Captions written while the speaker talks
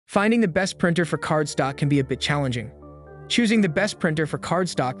Finding the best printer for cardstock can be a bit challenging. Choosing the best printer for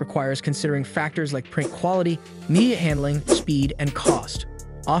cardstock requires considering factors like print quality, media handling, speed, and cost.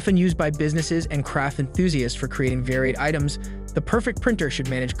 Often used by businesses and craft enthusiasts for creating varied items, the perfect printer should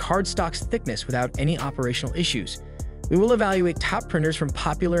manage cardstock's thickness without any operational issues. We will evaluate top printers from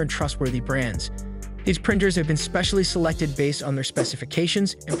popular and trustworthy brands. These printers have been specially selected based on their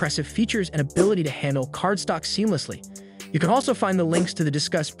specifications, impressive features, and ability to handle cardstock seamlessly. You can also find the links to the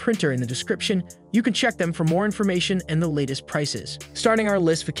discussed printer in the description. You can check them for more information and the latest prices. Starting our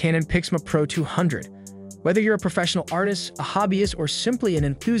list with Canon PIXMA Pro 200. Whether you're a professional artist, a hobbyist, or simply an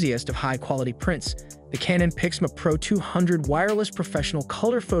enthusiast of high-quality prints, the Canon PIXMA Pro 200 wireless professional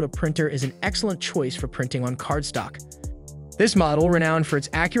color photo printer is an excellent choice for printing on cardstock. This model, renowned for its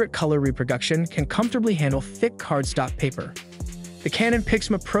accurate color reproduction, can comfortably handle thick cardstock paper. The Canon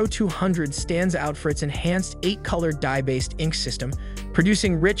PIXMA Pro 200 stands out for its enhanced 8-color dye-based ink system,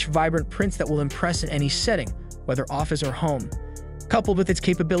 producing rich, vibrant prints that will impress in any setting, whether office or home. Coupled with its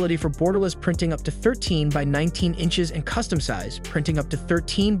capability for borderless printing up to 13 by 19 inches and custom size, printing up to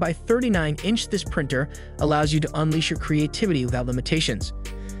 13 by 39 inch, this printer allows you to unleash your creativity without limitations.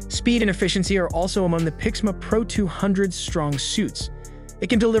 Speed and efficiency are also among the PIXMA Pro 200's strong suits. It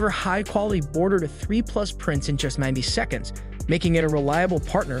can deliver high-quality border to 3+ prints in just 90 seconds, making it a reliable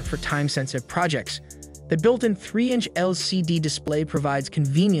partner for time-sensitive projects. The built-in 3-inch LCD display provides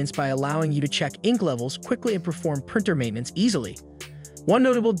convenience by allowing you to check ink levels quickly and perform printer maintenance easily. One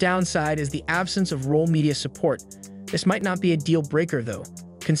notable downside is the absence of roll media support. This might not be a deal-breaker, though,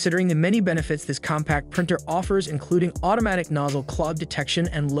 considering the many benefits this compact printer offers, including automatic nozzle clog detection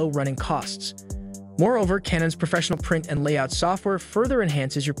and low running costs. Moreover, Canon's professional print and layout software further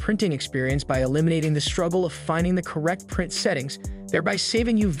enhances your printing experience by eliminating the struggle of finding the correct print settings, thereby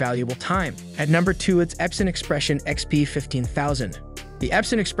saving you valuable time. At number 2, it's Epson Expression XP15000. The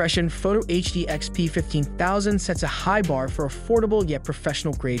Epson Expression Photo HD XP15000 sets a high bar for affordable yet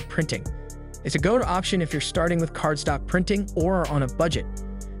professional-grade printing. It's a go-to option if you're starting with cardstock printing or are on a budget.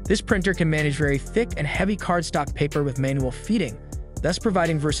 This printer can manage very thick and heavy cardstock paper with manual feeding, thus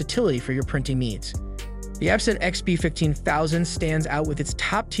providing versatility for your printing needs. The Epson XP15000 stands out with its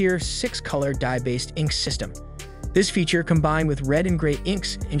top-tier 6-color dye-based ink system. This feature, combined with red and gray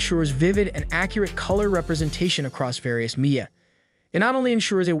inks, ensures vivid and accurate color representation across various media. It not only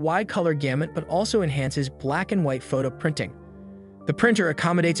ensures a wide color gamut, but also enhances black and white photo printing. The printer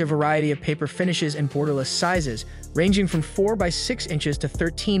accommodates a variety of paper finishes and borderless sizes, ranging from 4 by 6 inches to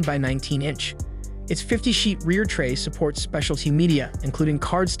 13 by 19 inch. Its 50-sheet rear tray supports specialty media, including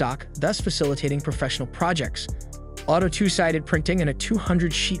cardstock, thus facilitating professional projects. Auto 2-sided printing and a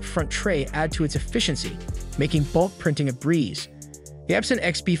 200-sheet front tray add to its efficiency, making bulk printing a breeze. The Epson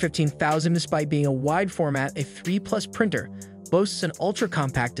XP15000, despite being a wide format, a 3+ printer, boasts an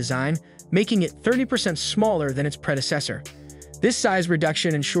ultra-compact design, making it 30% smaller than its predecessor. This size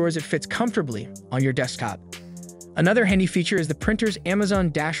reduction ensures it fits comfortably on your desktop. Another handy feature is the printer's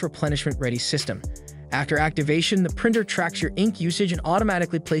Amazon Dash replenishment ready system. After activation, the printer tracks your ink usage and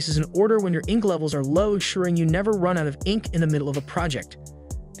automatically places an order when your ink levels are low, ensuring you never run out of ink in the middle of a project.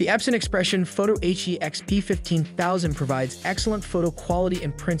 The Epson Expression Photo HD XP15000 provides excellent photo quality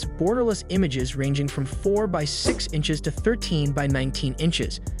and prints borderless images ranging from 4 by 6 inches to 13 by 19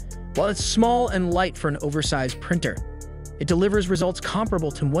 inches. While it's small and light for an oversized printer, it delivers results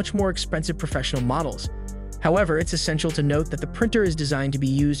comparable to much more expensive professional models. However, it's essential to note that the printer is designed to be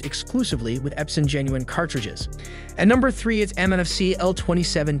used exclusively with Epson genuine cartridges. At number 3, it's MFC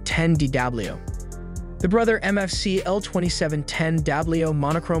L2710DW. The Brother MFC L2710W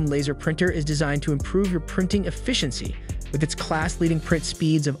monochrome laser printer is designed to improve your printing efficiency with its class-leading print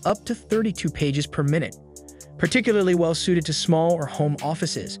speeds of up to 32 pages per minute. Particularly well-suited to small or home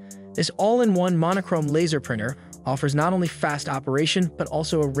offices, this all-in-one monochrome laser printer offers not only fast operation, but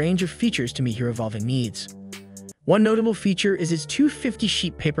also a range of features to meet your evolving needs. One notable feature is its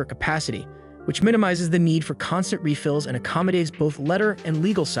 250-sheet paper capacity, which minimizes the need for constant refills and accommodates both letter and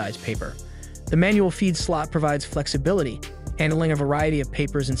legal-size paper. The manual feed slot provides flexibility, handling a variety of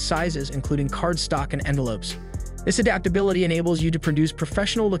papers and sizes, including cardstock and envelopes. This adaptability enables you to produce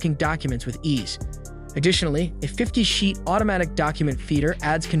professional-looking documents with ease. Additionally, a 50-sheet automatic document feeder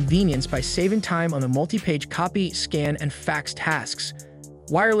adds convenience by saving time on the multi-page copy, scan, and fax tasks.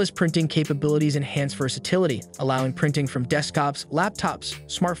 Wireless printing capabilities enhance versatility, allowing printing from desktops, laptops,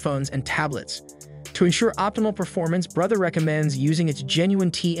 smartphones, and tablets. To ensure optimal performance, Brother recommends using its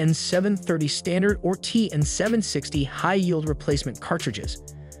genuine TN730 standard or TN760 high-yield replacement cartridges.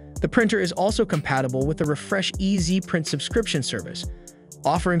 The printer is also compatible with the Refresh EZ Print subscription service,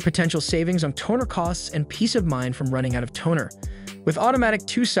 offering potential savings on toner costs and peace of mind from running out of toner. With automatic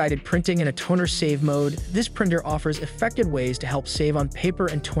two-sided printing and a toner save mode, this printer offers effective ways to help save on paper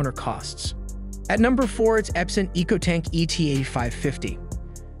and toner costs. At number 4, it's Epson EcoTank ET8550.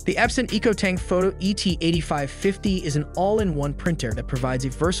 The Epson EcoTank Photo ET8550 is an all-in-one printer that provides a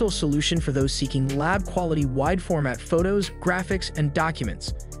versatile solution for those seeking lab-quality wide-format photos, graphics, and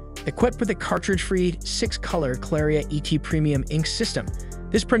documents. Equipped with a cartridge-free 6-color Claria ET Premium ink system,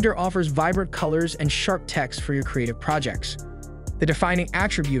 this printer offers vibrant colors and sharp text for your creative projects. The defining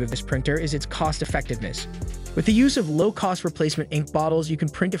attribute of this printer is its cost-effectiveness. With the use of low-cost replacement ink bottles, you can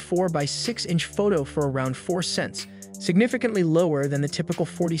print a 4x6-inch photo for around 4 cents, significantly lower than the typical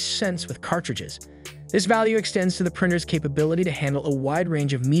 40 cents with cartridges. This value extends to the printer's capability to handle a wide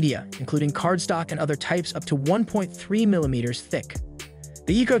range of media, including cardstock and other types up to 1.3 millimeters thick.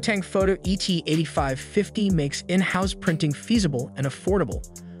 The EcoTank Photo ET8550 makes in-house printing feasible and affordable,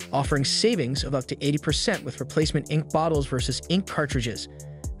 offering savings of up to 80% with replacement ink bottles versus ink cartridges.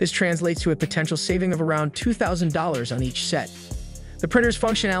 This translates to a potential saving of around $2,000 on each set. The printer's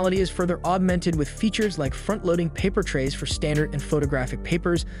functionality is further augmented with features like front-loading paper trays for standard and photographic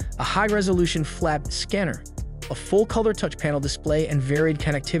papers, a high-resolution flat scanner, a full-color touch panel display, and varied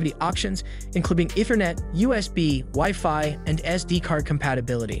connectivity options, including Ethernet, USB, Wi-Fi, and SD card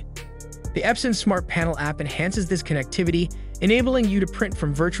compatibility. The Epson Smart Panel app enhances this connectivity, enabling you to print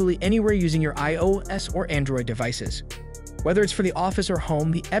from virtually anywhere using your iOS or Android devices. Whether it's for the office or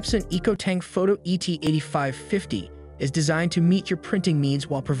home, the Epson EcoTank Photo ET8550 is designed to meet your printing needs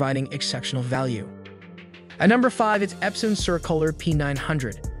while providing exceptional value. At number 5, it's Epson Cerakoler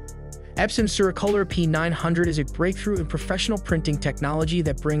P900. Epson Cerakoler P900 is a breakthrough in professional printing technology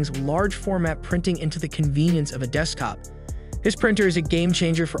that brings large-format printing into the convenience of a desktop. This printer is a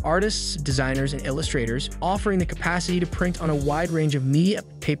game-changer for artists, designers, and illustrators, offering the capacity to print on a wide range of media,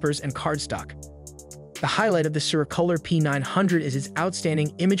 papers, and cardstock. The highlight of the Cerakoler P900 is its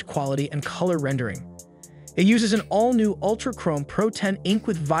outstanding image quality and color rendering. It uses an all-new Ultra Chrome Pro 10 ink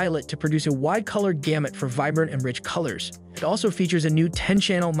with violet to produce a wide color gamut for vibrant and rich colors. It also features a new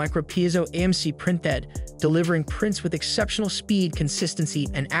 10-channel micro-piezo AMC printhead, delivering prints with exceptional speed, consistency,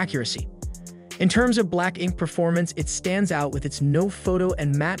 and accuracy. In terms of black ink performance, it stands out with its no-photo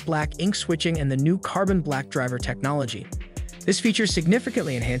and matte black ink switching and the new carbon black driver technology. This feature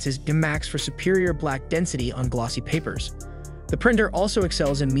significantly enhances Max for superior black density on glossy papers. The printer also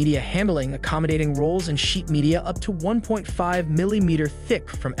excels in media handling, accommodating rolls and sheet media up to 1.5 mm thick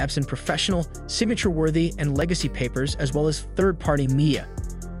from Epson Professional, signature-worthy, and legacy papers, as well as third-party media.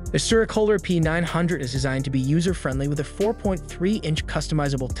 The Cerakoler P900 is designed to be user-friendly with a 4.3-inch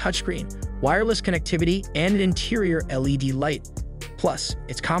customizable touchscreen, wireless connectivity, and an interior LED light. Plus,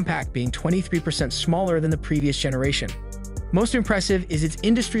 it's compact, being 23% smaller than the previous generation. Most impressive is its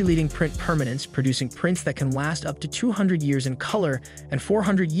industry-leading print permanence, producing prints that can last up to 200 years in color and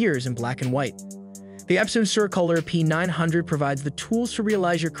 400 years in black and white. The Epson Cerakoler P900 provides the tools to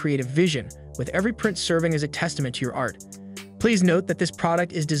realize your creative vision, with every print serving as a testament to your art. Please note that this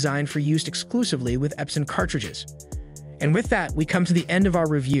product is designed for use exclusively with Epson cartridges. And with that, we come to the end of our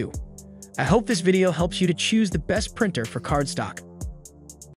review. I hope this video helps you to choose the best printer for cardstock.